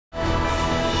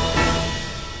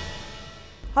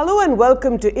Hello and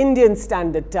welcome to Indian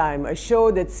Standard Time, a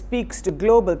show that speaks to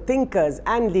global thinkers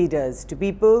and leaders, to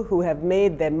people who have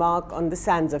made their mark on the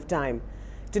sands of time.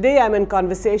 Today I'm in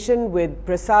conversation with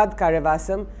Prasad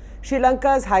Kariyawasam, Sri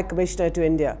Lanka's High Commissioner to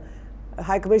India.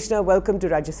 High Commissioner, welcome to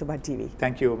Rajya Sabha TV.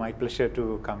 Thank you. My pleasure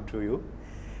to come to you.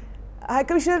 High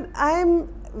Commissioner, I'm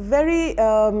very,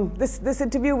 this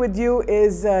interview with you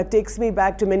takes me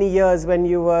back to many years when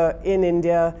you were in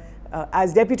India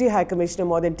as Deputy High Commissioner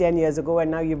more than 10 years ago,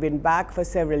 and now you've been back for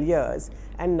several years,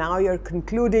 and now you're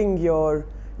concluding your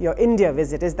India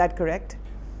visit. Is that correct?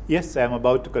 Yes, I'm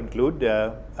about to conclude.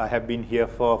 I have been here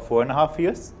for 4.5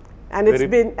 years. And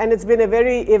it's been a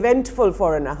very eventful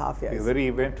 4.5 years. Very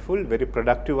eventful, very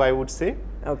productive, I would say.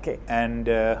 Okay. And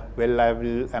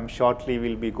I'm shortly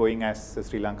will be going as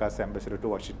Sri Lanka's ambassador to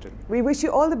Washington. We wish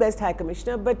you all the best, High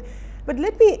Commissioner. But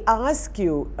let me ask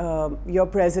you, your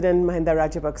President Mahinda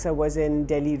Rajapaksa was in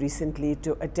Delhi recently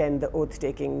to attend the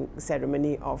oath-taking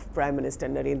ceremony of Prime Minister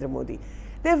Narendra Modi.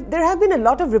 There have been a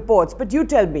lot of reports, but you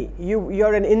tell me,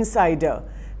 you're an insider.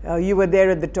 You were there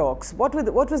at the talks. What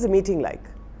was the meeting like?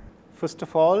 First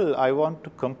of all, I want to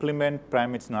compliment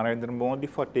Prime Minister Narendra Modi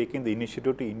for taking the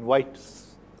initiative to invite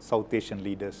South Asian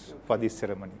leaders for this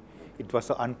ceremony. It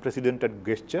was an unprecedented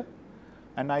gesture,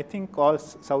 and I think all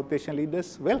South Asian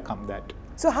leaders welcome that.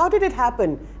 So how did it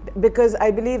happen? Because I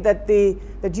believe that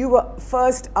you were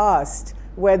first asked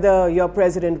whether your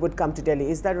president would come to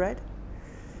Delhi. Is that right?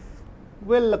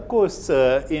 Well, of course,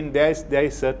 there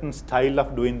is certain style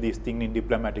of doing these things in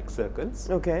diplomatic circles.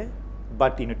 Okay.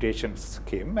 But invitations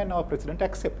came and our president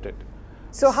accepted.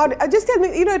 So just tell me,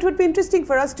 it would be interesting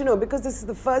for us to know, because this is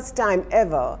the first time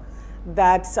ever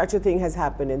that such a thing has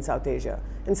happened in South Asia.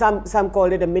 And some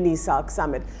called it a mini SAARC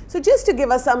summit. So just to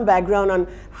give us some background on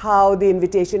how the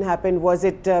invitation happened, was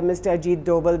it Mr. Ajit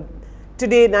Doval,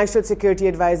 today National Security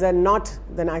Advisor, not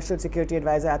the National Security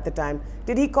Advisor at the time,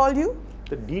 did he call you?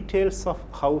 The details of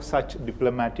how such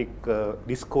diplomatic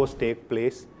discourse take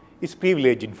place is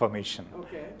privileged information.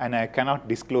 Okay. And I cannot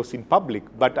disclose in public,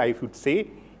 but I would say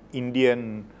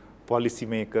Indian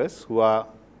policymakers who are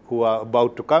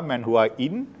about to come and who are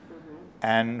in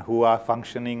and who are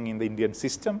functioning in the Indian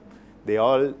system, they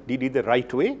all did it the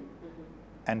right way,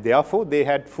 and therefore they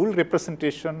had full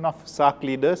representation of SAARC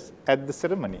leaders at the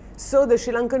ceremony. So the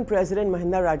Sri Lankan President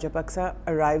Mahinda Rajapaksa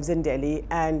arrives in Delhi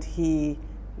and he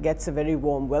gets a very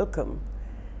warm welcome.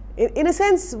 In a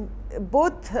sense,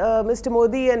 both Mr.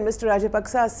 Modi and Mr.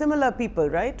 Rajapaksa are similar people,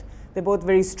 right? They're both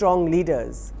very strong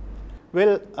leaders.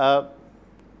 Well,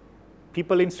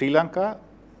 people in Sri Lanka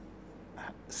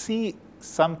see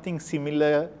something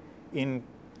similar in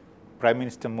Prime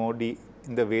Minister Modi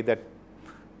in the way that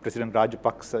President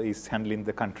Rajapaksa is handling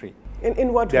the country.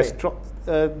 In what way?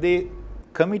 They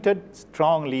committed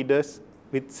strong leaders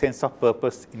with sense of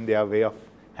purpose in their way of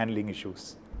handling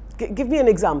issues. Give me an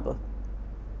example.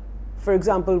 For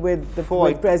example, with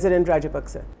President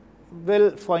Rajapaksa?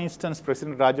 Well, for instance,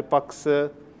 President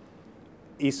Rajapaksa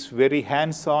is very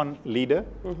hands-on leader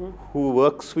who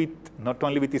works with not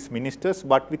only with his ministers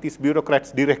but with his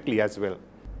bureaucrats directly as well.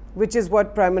 Which is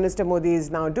what Prime Minister Modi is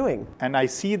now doing. And I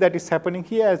see that is happening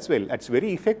here as well. It's a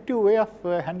very effective way of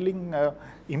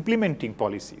implementing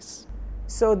policies.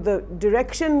 So the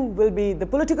direction will be, the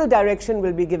political direction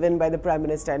will be given by the Prime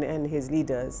Minister and his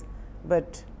leaders,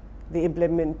 but the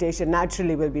implementation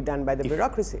naturally will be done by the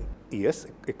bureaucracy. Yes,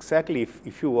 exactly.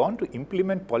 If you want to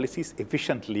implement policies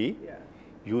efficiently,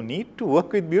 you need to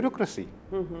work with bureaucracy.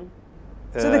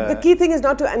 So the key thing is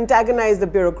not to antagonize the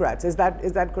bureaucrats. Is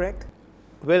that correct?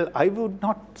 Well, I would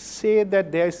not say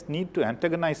that there is need to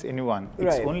antagonize anyone.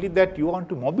 It's only that you want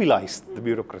to mobilize the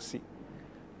bureaucracy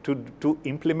to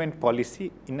implement policy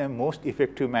in a most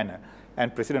effective manner.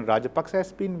 And President Rajapaksa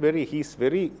has been he's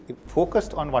very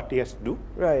focused on what he has to do.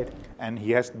 Right. And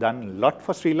he has done a lot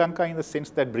for Sri Lanka in the sense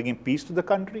that bringing peace to the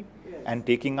country and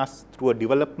taking us through a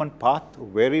development path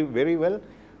very, very well.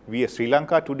 Sri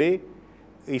Lanka today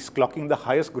is clocking the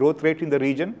highest growth rate in the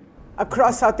region.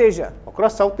 Across South Asia?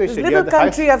 Across South Asia. This little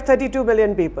country of 32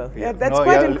 million people. Yeah, that's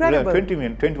quite incredible.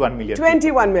 21 million.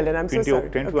 21 million, I'm so sorry.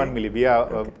 21 million. We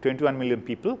are 21 million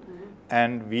people.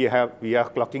 And we are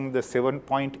clocking the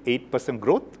 7.8%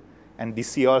 growth, and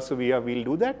this year also we'll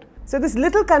do that. So this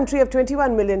little country of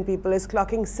 21 million people is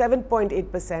clocking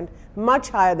 7.8%, much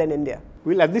higher than India.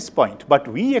 Well, at this point, but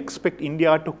we expect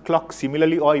India to clock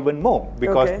similarly or even more,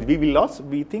 because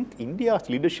we think India's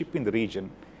leadership in the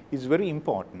region is very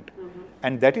important,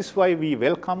 and that is why we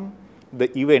welcome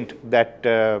the event that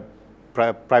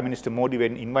Prime Minister Modi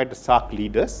when invited SAARC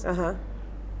leaders.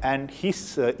 And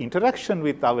his interaction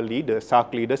with our leaders,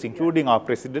 SAARC leaders, including our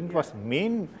president, was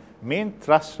main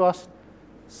thrust was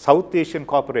South Asian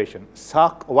cooperation.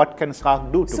 SAARC, what can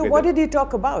SAARC do together? So what did he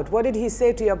talk about? What did he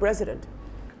say to your president?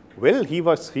 Well,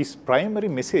 his primary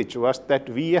message was that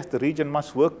we as the region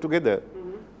must work together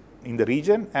in the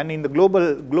region and in the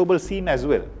global scene as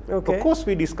well. Okay. Of course,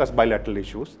 we discuss bilateral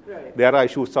issues. Right. There are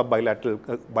issues of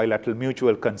bilateral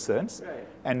mutual concerns, right.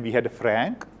 and we had a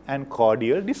frank and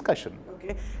cordial discussion.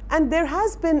 Okay. And there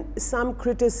has been some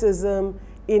criticism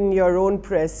in your own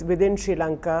press within Sri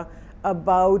Lanka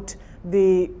about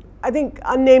I think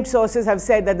unnamed sources have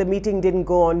said that the meeting didn't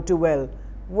go on too well.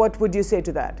 What would you say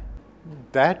to that?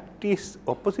 That is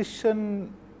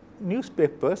opposition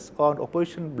newspapers or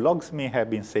opposition blogs may have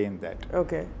been saying that.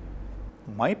 Okay.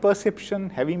 My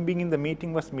perception, having been in the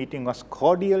meeting was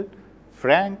cordial,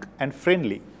 frank and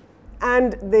friendly.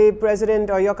 And the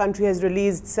president or your country has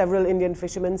released several Indian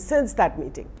fishermen since that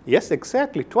meeting. Yes,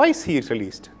 exactly. Twice he is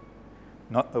released.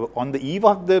 On the eve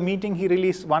of the meeting, he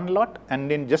released one lot, and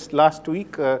then just last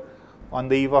week, on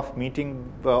the eve of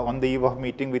meeting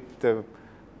with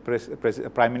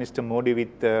Prime Minister Modi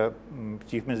with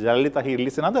Chief Minister Jalalitha, he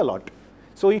released another lot.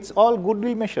 So it's all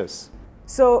goodwill measures.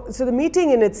 So the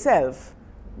meeting in itself,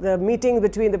 the meeting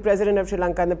between the President of Sri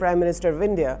Lanka and the Prime Minister of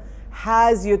India,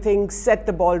 has, you think, set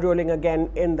the ball rolling again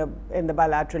in the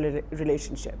bilateral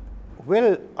relationship?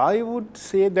 Well, I would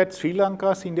say that Sri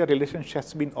Lanka's India relationship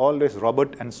has been always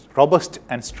robust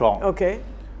and strong. Okay.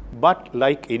 But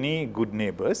like any good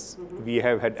neighbors, we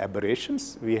have had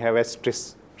aberrations, we have had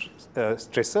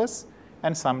stressors,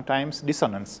 and sometimes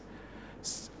dissonance.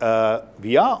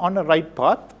 We are on the right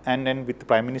path, and then with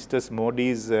Prime Minister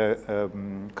Modi's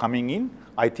coming in,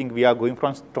 I think we are going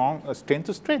from strength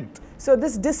to strength. So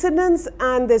this dissonance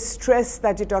and this stress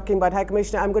that you're talking about, High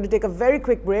Commissioner, I'm going to take a very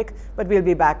quick break, but we'll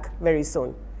be back very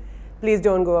soon. Please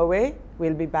don't go away.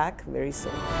 We'll be back very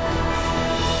soon.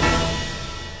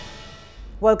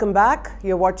 Welcome back.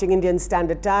 You're watching Indian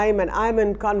Standard Time, and I'm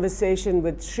in conversation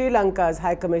with Sri Lanka's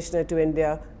High Commissioner to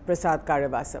India, Prasad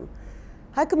Kariyawasam.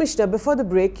 High Commissioner, before the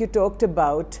break, you talked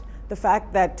about the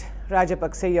fact that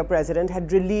Rajapaksa, your president,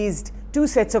 had released 2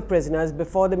 sets of prisoners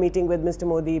before the meeting with Mr.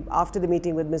 Modi, after the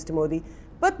meeting with Mr. Modi,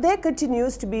 but there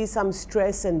continues to be some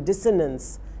stress and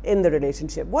dissonance in the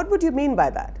relationship. What would you mean by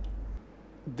that?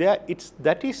 That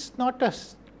is not a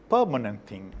permanent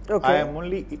thing. Okay. I am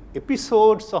only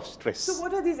episodes of stress. So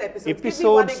what are these episodes? Episodes Give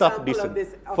me one of example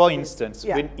dissonance. of For this. instance,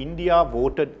 Yeah. when India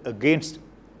voted against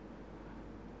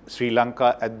Sri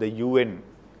Lanka at the UN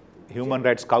Human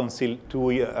Rights Council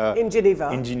in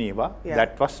Geneva. Yeah.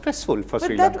 That was stressful for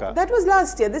Sri But Lanka. that was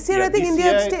last year. This year, I think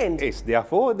India abstained. Yes,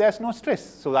 therefore, there's no stress.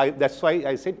 So that's why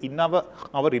I said in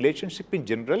our relationship in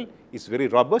general is very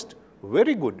robust,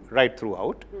 very good right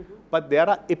throughout. But there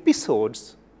are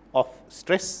episodes of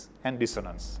stress and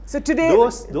dissonance. So today,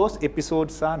 those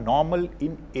episodes are normal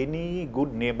in any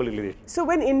good neighborly relationship. So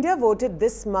when India voted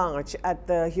this March at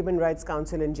the Human Rights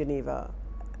Council in Geneva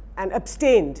and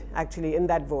abstained actually in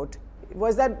that vote,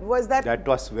 was that? That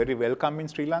was very welcome in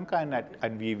Sri Lanka,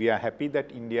 and we are happy that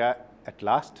India at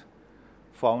last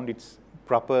found its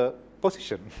proper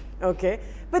position. Okay,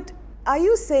 but are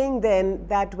you saying then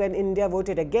that when India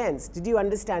voted against, did you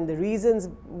understand the reasons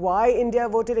why India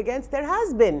voted against? There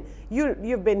has been.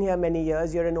 You've been here many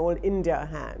years. You're an old India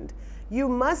hand. You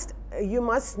must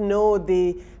know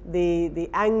the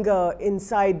anger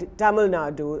inside Tamil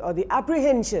Nadu, or the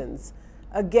apprehensions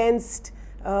against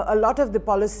a lot of the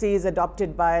policies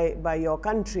adopted by your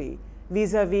country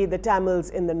vis-a-vis the Tamils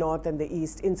in the north and the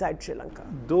east inside Sri Lanka.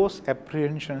 Those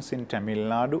apprehensions in Tamil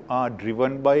Nadu are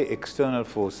driven by external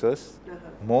forces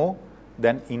more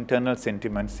than internal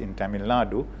sentiments in Tamil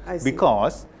Nadu,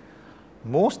 because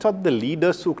most of the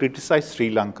leaders who criticize Sri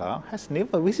Lanka has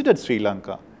never visited Sri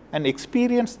Lanka and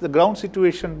experienced the ground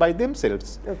situation by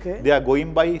themselves. Okay. They are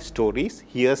going by stories,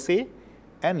 hearsay,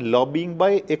 and lobbying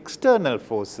by external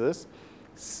forces,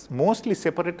 mostly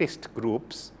separatist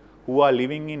groups who are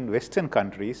living in Western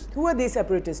countries. Who are these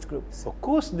separatist groups? Of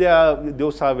course,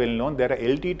 those are well known. There are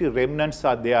LTT remnants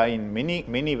are there in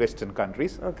many Western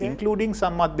countries, including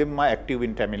some of them are active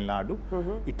in Tamil Nadu.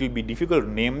 It will be difficult to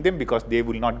name them because they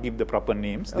will not give the proper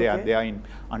names. They are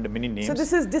under many names. So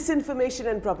this is disinformation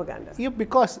and propaganda. Yeah,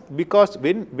 because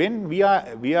when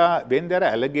there are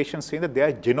allegations saying that there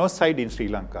is genocide in Sri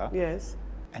Lanka. Yes.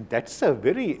 And that's a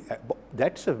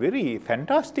very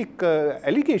fantastic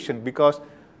allegation, because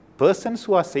persons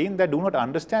who are saying that do not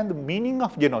understand the meaning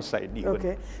of genocide even.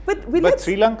 Okay. But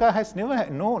Sri Lanka has never,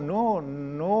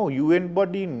 no UN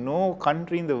body, no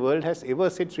country in the world has ever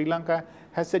said Sri Lanka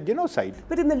has a genocide.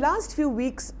 But in the last few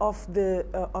weeks of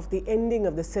the ending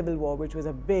of the civil war, which was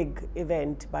a big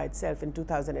event by itself in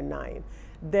 2009,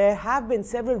 there have been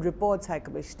several reports, High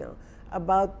Commissioner,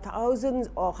 about thousands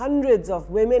or hundreds of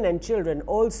women and children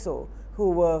also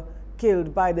who were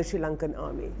killed by the Sri Lankan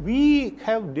army. We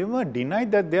have never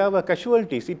denied that there were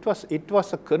casualties. It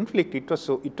was a conflict. It was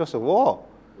a war.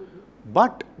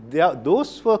 But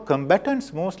those were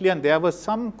combatants mostly, and there were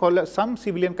some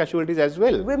civilian casualties as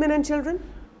well. Women and children?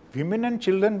 Women and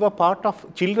children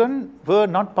were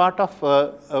not part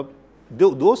of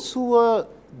those who were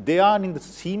there in the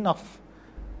scene of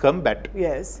combat.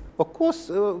 Yes. Of course,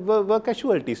 were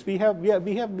casualties. We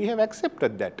have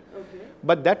accepted that. Okay.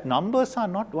 But that numbers are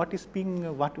not what is being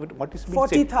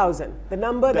 40,000. The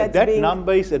number that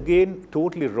number is again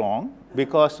totally wrong,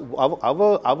 because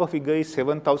our figure is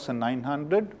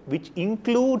 7,900, which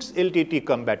includes LTT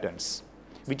combatants,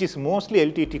 which is mostly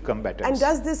LTT combatants. And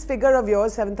does this figure of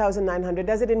yours, 7,900,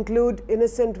 does it include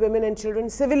innocent women and children,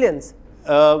 civilians?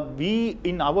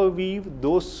 In our view,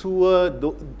 those who were,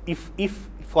 if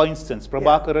for instance,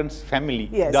 Prabhakaran's family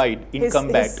died in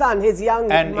combat. His son, his young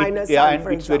minor son,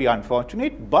 and it's very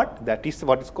unfortunate, but that is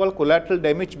what is called collateral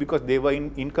damage, because they were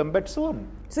in combat zone.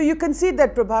 So you concede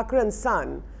that Prabhakaran's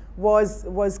son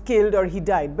was killed or he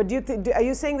died, but are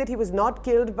you saying that he was not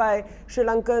killed by Sri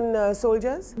Lankan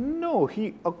soldiers? No,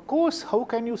 of course, how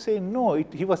can you say no?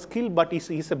 He was killed, but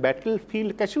he's a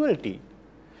battlefield casualty.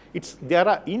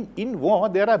 In war,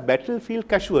 there are battlefield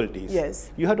casualties.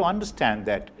 Yes. You have to understand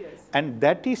that. Yes. And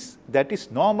that is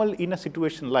normal in a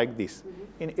situation like this.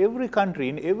 In every country,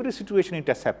 in every situation it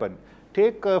has happened.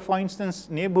 Take, for instance,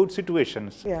 neighborhood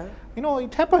situations. Yeah. You know,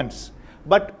 it happens.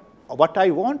 But what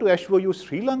I want to assure you,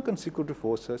 Sri Lankan security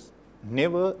forces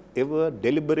never ever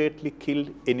deliberately killed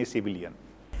any civilian.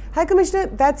 High Commissioner,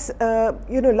 that's,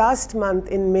 last month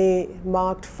in May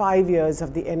marked 5 years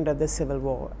of the end of the civil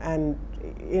war. And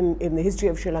in the history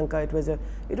of Sri Lanka, it was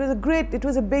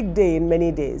a big day in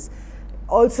many days.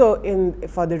 Also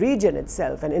for the region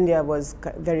itself, and India was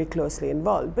very closely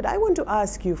involved. But I want to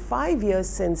ask you, 5 years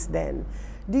since then,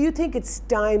 do you think it's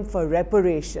time for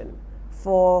reparation,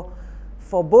 for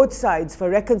both sides, for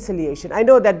reconciliation? I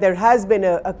know that there has been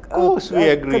of course, we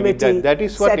agree with that. That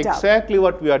is exactly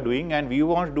what we are doing, and we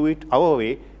want to do it our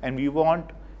way, and we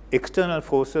want external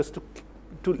forces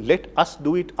to let us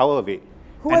do it our way.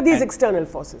 Who are these external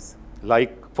forces?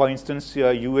 Like, for instance,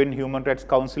 UN Human Rights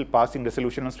Council passing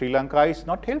resolution on Sri Lanka is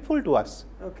not helpful to us.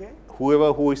 Okay.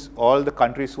 All the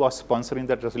countries who are sponsoring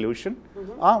that resolution,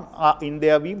 are in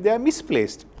their view, they are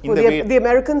misplaced. The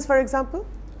Americans, for example?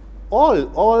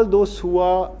 All those who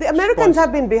are... The Americans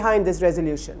have been behind this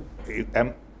resolution.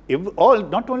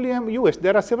 Not only US,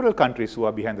 there are several countries who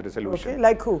are behind the resolution. Okay,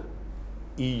 like who?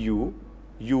 EU,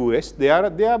 US, they are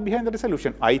behind the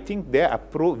resolution. We think their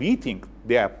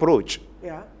approach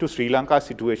to Sri Lanka's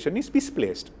situation is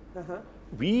misplaced.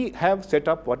 We have set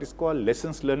up what is called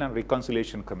Lessons Learned and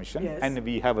Reconciliation Commission, and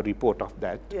we have a report of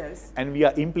that. Yes. And we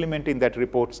are implementing that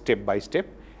report step by step,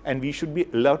 and we should be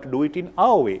allowed to do it in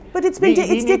our way. But it's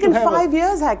taken 5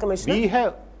 years, High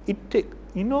Commissioner.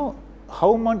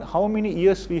 How many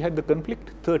years we had the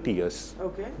conflict? 30 years.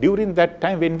 Okay. During that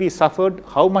time when we suffered,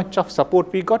 how much of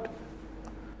support we got?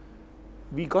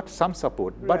 We got some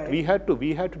support, but we had to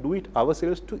do it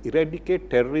ourselves to eradicate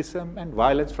terrorism and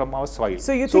violence from our soil.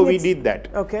 So we did that.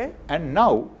 Okay. And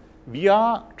now we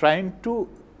are trying to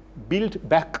build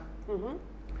back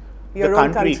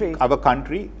our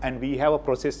country, and we have a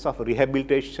process of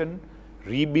rehabilitation,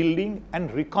 rebuilding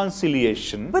and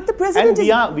reconciliation. But the president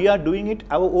we are doing it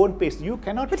our own pace. You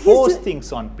cannot force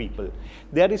things on people.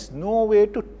 There is no way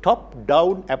to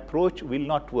top-down approach will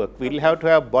not work. We will have to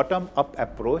have bottom-up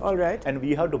approach. All right. And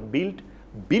we have to build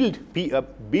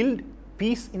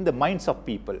peace in the minds of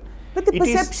people. But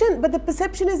the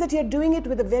perception is that you're doing it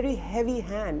with a very heavy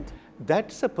hand.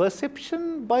 That's a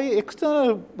perception by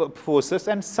external forces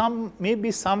and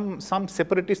maybe some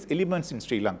separatist elements in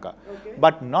Sri Lanka. Okay.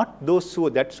 But not those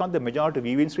that's not the majority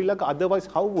view in Sri Lanka. Otherwise,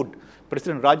 how would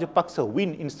President Rajapaksa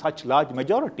win in such large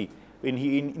majority in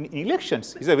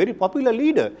elections? He's a very popular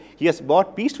leader. He has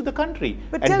brought peace to the country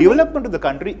and development to the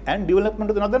country and development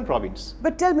to the northern province.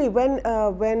 But tell me,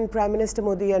 when Prime Minister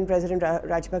Modi and President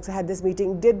Rajapaksa had this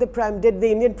meeting, did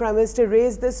the Indian Prime Minister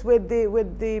raise this with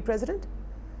the President?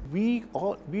 We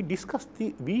discuss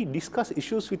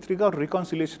issues with regard to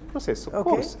reconciliation process, of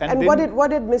course. And what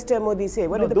did Mr. Modi say?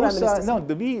 What did the Prime Minister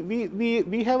say?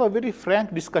 We have a very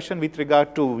frank discussion with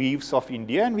regard to views of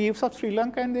India and views of Sri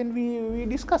Lanka, and then we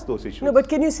discuss those issues. No, but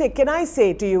can I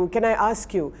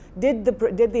ask you, did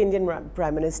the Indian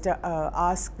Prime Minister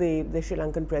ask the Sri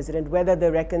Lankan President whether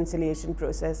the reconciliation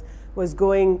process was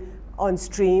going on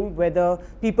stream, whether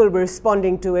people were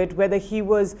responding to it, whether he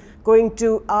was going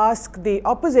to ask the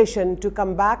opposition to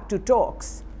come back to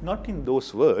talks. Not in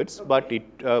those words, okay.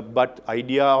 But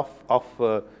idea of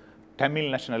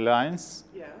Tamil National Alliance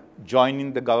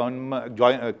joining the government,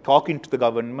 talking to the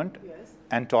government,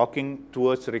 and talking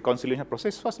towards the reconciliation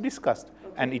process was discussed.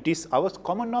 Okay. And it is our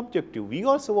common objective. We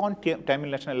also want Tamil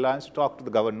National Alliance to talk to the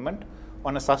government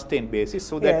on a sustained basis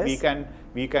so that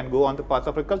we can go on the path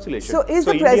of reconciliation. So is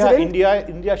the president...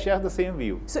 India shares the same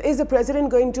view. So is the president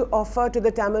going to offer to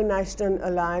the Tamil National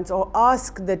Alliance or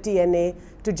ask the TNA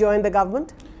to join the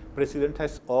government? President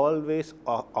has always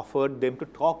offered them to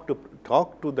talk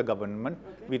to the government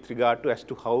with regard to as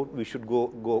to how we should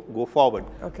go forward.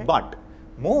 Okay. But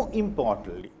more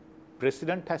importantly,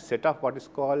 President has set up what is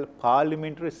called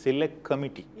Parliamentary Select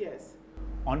Committee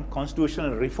on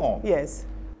constitutional reform. Yes.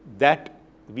 That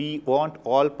we want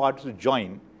all parties to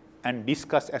join and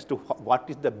discuss as to what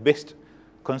is the best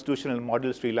constitutional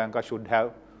model Sri Lanka should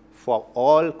have for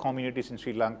all communities in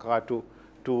Sri Lanka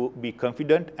to be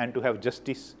confident and to have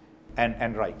justice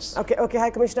and rights. Okay, High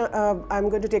Commissioner, I'm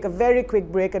going to take a very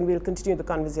quick break and we'll continue the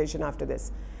conversation after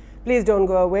this. Please don't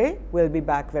go away. We'll be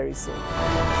back very soon.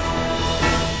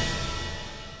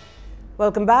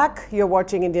 Welcome back. You're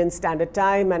watching Indian Standard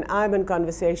Time and I'm in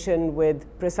conversation with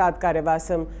Prasad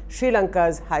Kariyawasam, Sri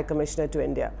Lanka's High Commissioner to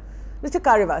India. Mr.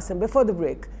 Kariyawasam, before the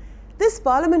break, this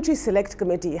Parliamentary Select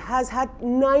Committee has had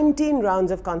 19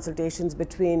 rounds of consultations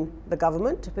between the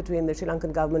government, between the Sri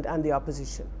Lankan government and the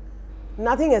opposition.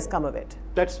 Nothing has come of it.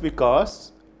 That's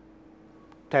because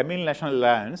Tamil National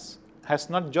Alliance has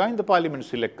not joined the Parliament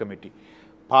Select Committee.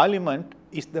 Parliament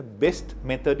is the best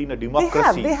method in a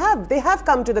democracy. They have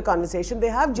come to the conversation. They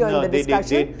have joined the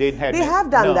discussion. They have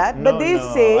done that, but they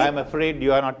say. I'm afraid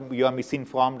you are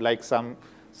misinformed, like some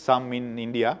in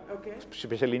India,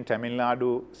 especially in Tamil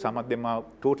Nadu. Some of them are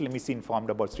totally misinformed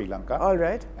about Sri Lanka. All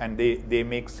right. And they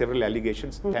make several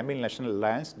allegations. Tamil National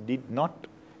Alliance did not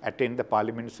attend the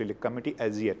Parliament Select Committee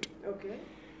as yet. Okay.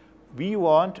 We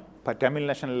want Tamil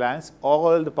National Alliance,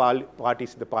 all the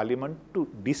parties in the Parliament to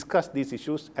discuss these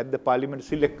issues at the Parliament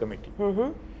Select Committee.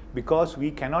 Because we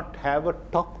cannot have a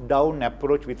top-down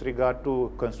approach with regard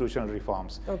to constitutional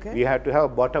reforms. Okay. We have to have a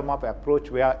bottom-up approach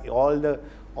where all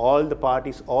the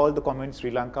parties, all the communities in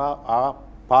Sri Lanka are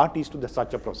parties to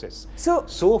such a process.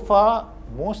 So far,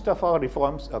 most of our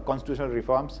reforms, constitutional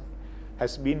reforms,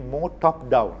 has been more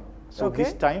top-down. So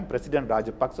this time, President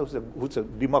Rajapaksa, who's a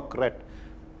Democrat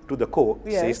to the core,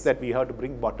 says that we have to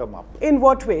bring bottom up. In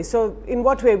what way? So, in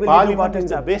what way will Parliament you do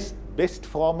bottom is the best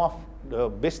form of the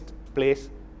best place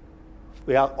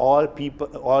where all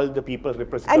the people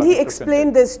represented. And he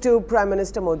explained this to Prime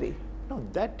Minister Modi. No,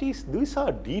 these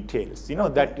are details. You know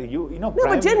No,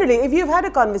 but generally, if you've had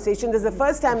a conversation, this is the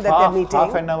first time that they're meeting.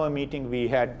 Half an hour meeting we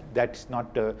had. That's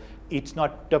not. It's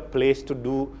not a place to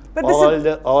do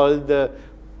all the.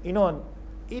 You know,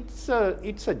 it's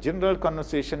a general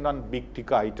conversation on big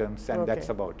ticket items, and that's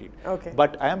about it. Okay.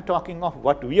 But I am talking of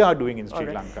what we are doing in Sri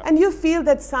Lanka. And you feel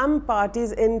that some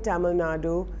parties in Tamil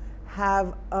Nadu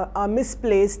are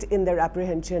misplaced in their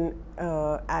apprehension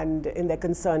and in their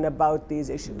concern about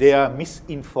these issues? They are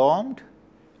misinformed,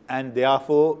 and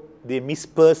therefore they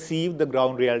misperceive the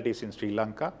ground realities in Sri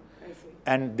Lanka. I see.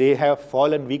 And they have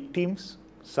fallen victims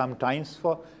sometimes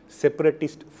for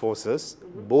separatist forces,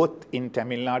 both in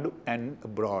Tamil Nadu and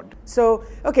abroad. So,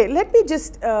 okay, let me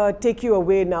just take you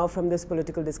away now from this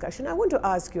political discussion. I want to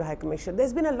ask you, High Commissioner,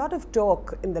 there's been a lot of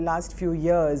talk in the last few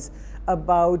years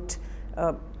about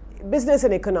business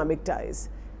and economic ties.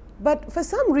 But for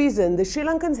some reason, the Sri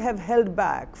Lankans have held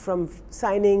back from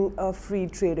signing a free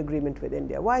trade agreement with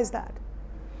India. Why is that?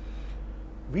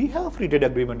 We have a free trade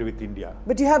agreement with India.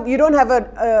 But you don't have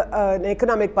an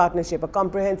economic partnership, a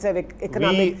comprehensive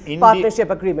economic partnership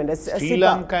agreement. Sri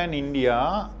Lanka and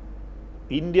India,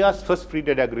 India's first free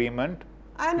trade agreement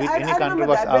with any country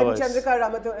was ours.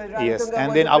 Yes,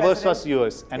 and then ours was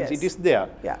yours, and it is there.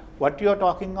 Yeah. What you are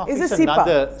talking of is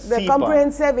another CEPA, the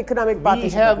Comprehensive Economic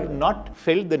Partnership. We have not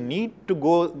felt the need to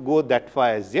go that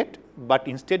far as yet, but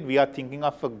instead we are thinking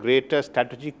of a greater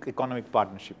strategic economic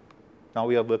partnership. Now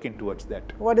we are working towards that.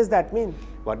 What does that mean?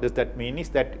 What does that mean is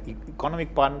that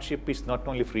economic partnership is not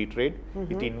only free trade,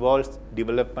 it involves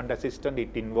development assistance,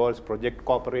 it involves project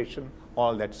cooperation,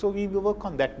 all that. So we will work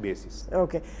on that basis.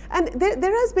 Okay. And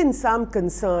there has been some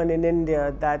concern in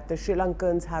India that the Sri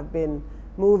Lankans have been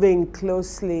moving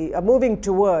closer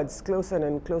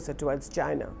and closer towards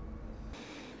China.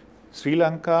 Sri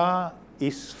Lanka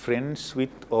is friends with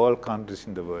all countries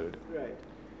in the world. Right.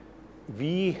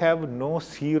 We have no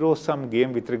zero-sum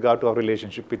game with regard to our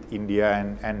relationship with India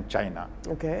and China.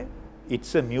 Okay.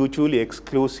 It's a mutually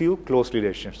exclusive, close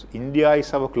relationship. India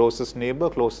is our closest neighbor,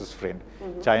 closest friend.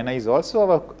 China is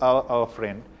also our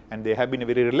friend, and they have been a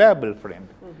very reliable friend.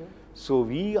 So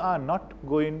we are not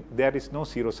going, there is no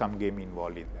zero-sum game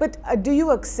involved in that. But do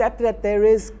you accept that there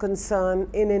is concern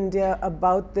in India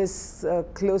about this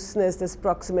closeness, this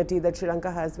proximity that Sri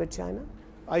Lanka has with China?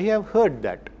 I have heard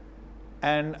that,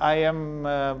 and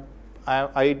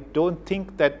I don't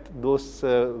think that those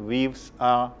views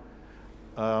are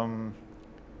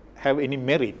have any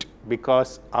merit,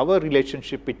 because our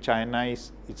relationship with China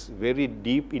is very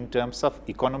deep in terms of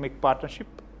economic partnership,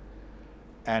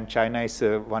 and China is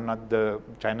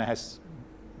China has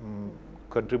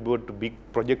contributed to big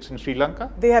projects in Sri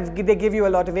Lanka. They give you a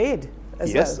lot of aid as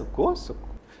well. Yes, of course.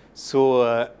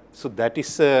 So so that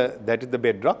is the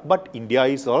bedrock. But India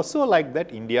is also like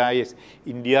that.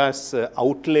 India's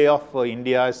outlay of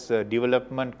India's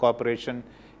development cooperation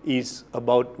is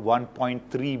about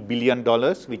 $1.3 billion,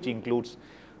 which includes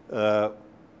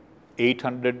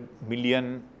 800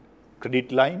 million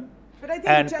credit line. But I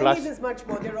think the Chinese is much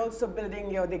more. They're also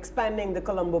building, they're expanding the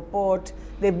Colombo port.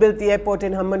 They built the airport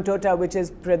in Malhotra, which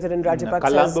is President Rajapaksa's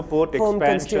Colombo port home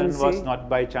expansion was not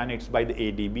by China, it's by the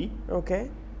ADB. Okay.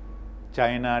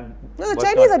 China. No, the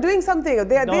Chinese are doing something.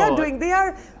 They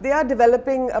are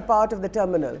developing a part of the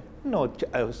terminal. No,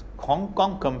 Hong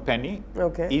Kong company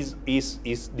is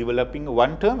developing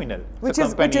one terminal. Which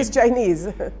is Chinese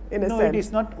in a sense. No, it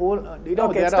is not all. There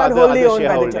are other wholly owned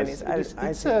by the Chinese.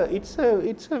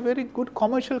 It's a very good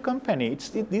commercial company.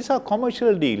 These are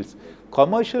commercial deals.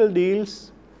 Commercial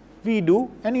deals we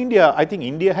do, and India. I think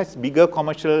India has bigger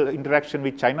commercial interaction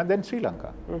with China than Sri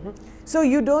Lanka. So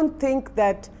you don't think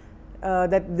that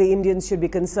that the Indians should be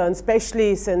concerned,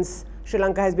 especially since Sri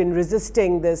Lanka has been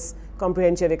resisting this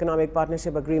comprehensive economic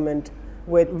partnership agreement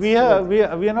with... We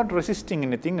are not resisting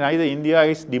anything. Neither India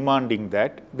is demanding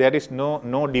that. There is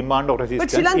no demand or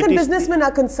resistance. But Sri Lankan businessmen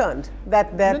are concerned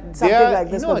that something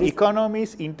like this will be...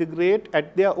 Economies integrate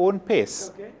at their own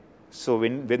pace. Okay. So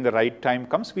when the right time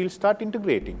comes, we'll start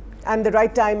integrating. And the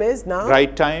right time is now?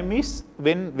 Right time is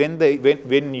when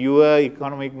your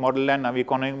economic model and our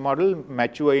economic model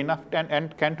mature enough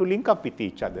and can to link up with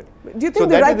each other. Do you think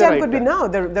the right time could be now?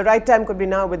 The right time could be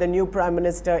now with a new Prime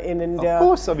Minister in India. Of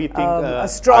course, we think a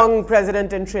strong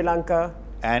president in Sri Lanka.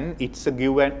 And it's a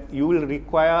give and you will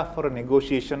require for a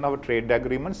negotiation of trade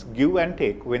agreements give and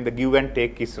take. When the give and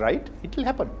take is right, it will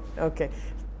happen. Okay.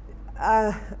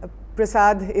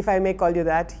 Prasad, if I may call you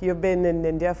that, you've been in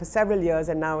India for several years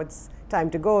and now it's time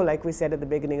to go, like we said at the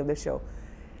beginning of the show.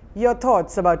 Your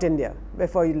thoughts about India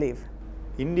before you leave?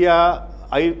 India,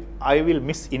 I will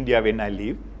miss India when I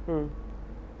leave.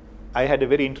 I had a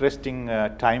very interesting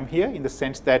time here in the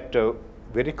sense that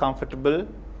very comfortable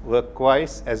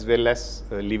work-wise as well as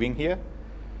living here.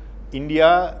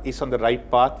 India is on the right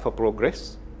path for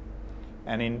progress,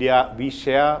 and India, we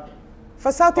share.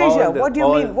 For South Asia, what do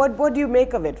you mean? What do you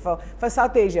make of it? For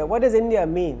South Asia, what does India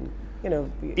mean? You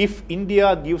know, if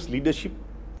India gives leadership,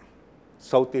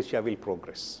 South Asia will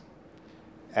progress.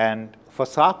 And for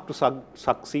SAARC to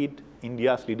succeed,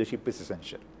 India's leadership is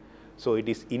essential. So it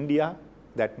is India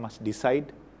that must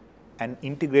decide and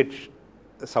integrate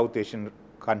South Asian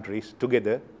countries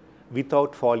together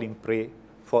without falling prey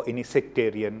for any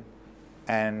sectarian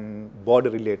and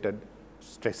border-related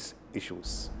stress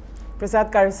issues.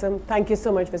 Prasad Kariyawasam, thank you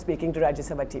so much for speaking to Rajya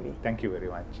Sabha TV. Thank you very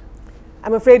much.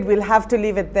 I'm afraid we'll have to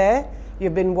leave it there.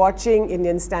 You've been watching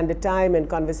Indian Standard Time in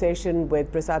conversation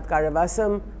with Prasad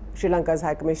Kariyawasam, Sri Lanka's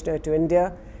High Commissioner to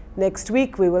India. Next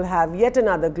week, we will have yet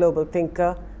another global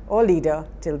thinker or leader.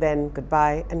 Till then,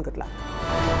 goodbye and good luck.